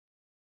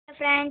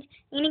Friends,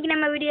 இன்னைக்கு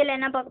நம்ம வீடியோவில்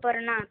என்ன பார்க்க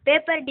போகிறோம்னா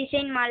பேப்பர்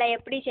டிசைன் மாலை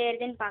எப்படி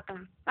செய்கிறதுன்னு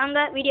பார்க்கலாம்.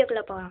 வாங்க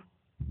வீடியோக்குள்ளே போகலாம்.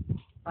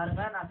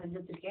 பாருங்க, நான் செஞ்சு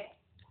வச்சுருக்கேன்.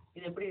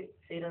 இது எப்படி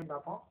செய்கிறதுன்னு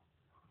பார்ப்போம்.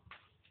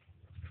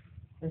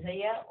 இது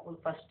செய்ய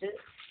உங்களுக்கு ஃபஸ்ட்டு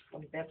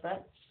ஒரு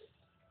பேப்பர்,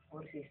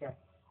 ஒரு சீசர்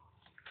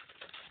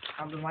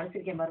அப்படி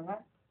மடிச்சிருக்கேன். பாருங்க,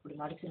 இப்படி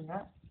மடிச்சிருங்க.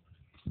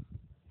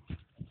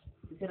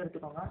 சீசர்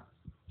எடுத்துக்கோங்க.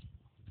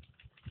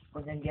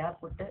 கொஞ்சம்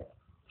கேப் விட்டு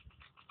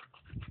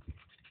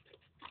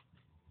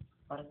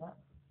பாருங்க,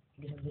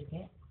 இப்படி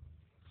செஞ்சுருக்கேன்.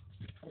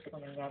 அடுத்து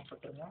கொஞ்சம் கேப்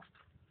விட்டுருங்க.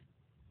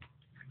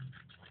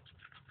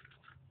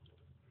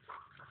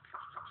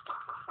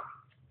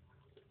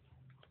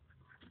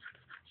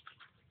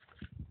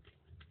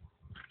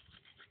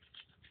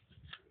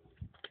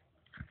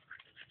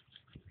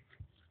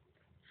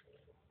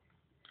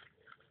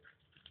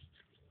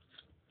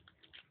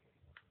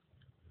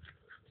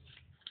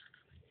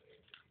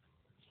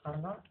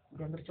 பாருங்க,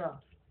 இப்படி வந்துருச்சா?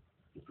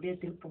 இப்படியே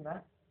திருப்புங்க.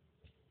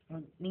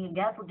 நீங்கள்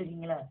கேப்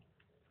விட்டுருக்கீங்களே,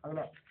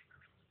 அதில்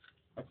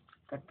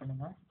கட்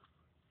பண்ணுங்க.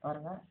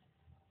 பாருங்க,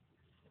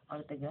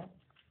 அடுத்த கேப்.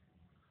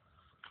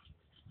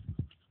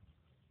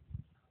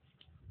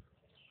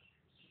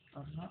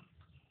 பாருங்க,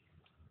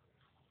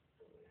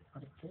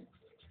 அடுத்து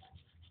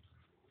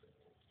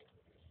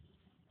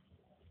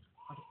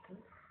அடுத்து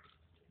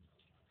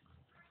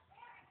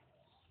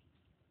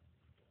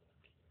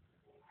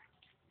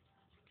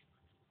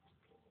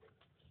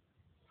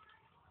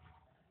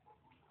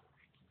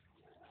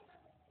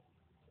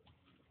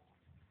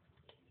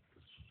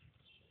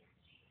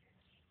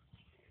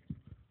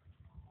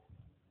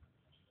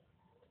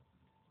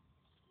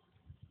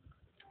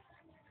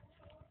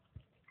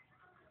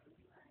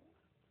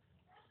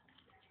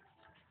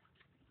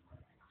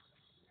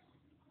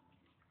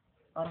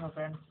பாருங்க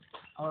ஃப்ரெண்ட்ஸ்,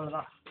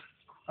 அவ்வளோதான்.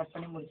 கட்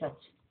பண்ணி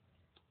முடிச்சாச்சு.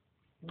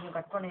 நீங்கள்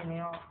கட்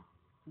பண்ணினையும்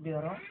இப்படி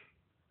வரும்.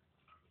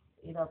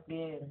 இது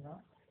அப்படியே இருங்க.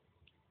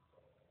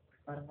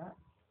 பாருங்க,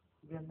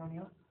 இப்படி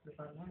வந்தோனையும் இப்படி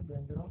பாருங்க, இப்படி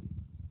வந்துடும்.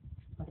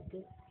 அடுத்து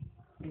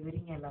இப்படி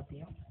விரிங்க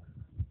எல்லாத்தையும்.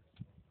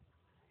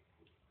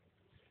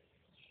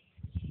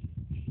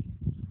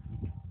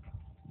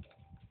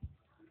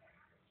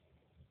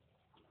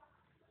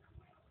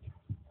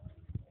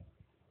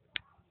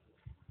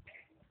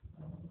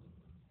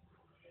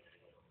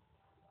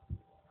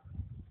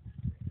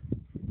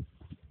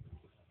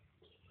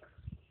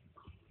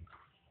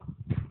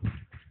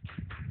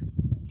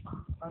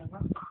 பாருங்க,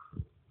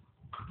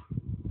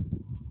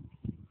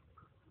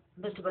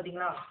 இன்ட்ரெஸ்ட்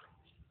பார்த்தீங்களா?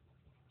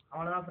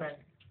 அவ்வளோதான்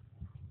ஃப்ரெண்ட்,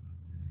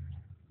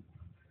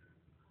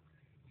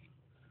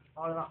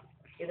 அவ்வளோதான்.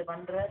 இது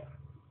பண்ணுற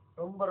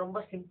ரொம்ப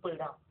ரொம்ப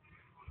சிம்பிள் தான்.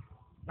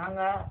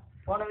 நாங்கள்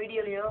போன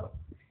வீடியோலையோ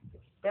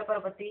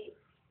பேப்பரை பற்றி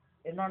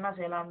என்னென்ன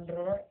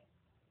செய்யலாம்ன்றத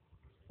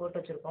போட்டு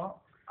வச்சுருக்கோம்.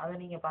 அதை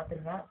நீங்கள்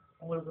பார்த்துருங்க,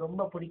 உங்களுக்கு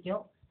ரொம்ப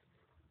பிடிக்கும்.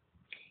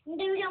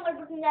 இந்த வீடியோ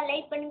உங்களுக்கு பிடிச்சிருந்தா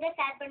லைக் பண்ணுங்க,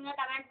 ஷேர் பண்ணுங்க,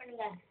 கமெண்ட்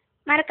பண்ணுங்க.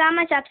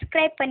 மறக்காமல்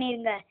சப்ஸ்கிரைப்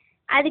பண்ணிடுங்க.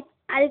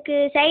 அதுக்கு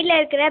சைடில்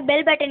இருக்கிற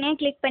பெல் பட்டனையும்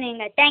கிளிக்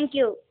பண்ணிடுங்க.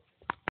 தேங்க்யூ.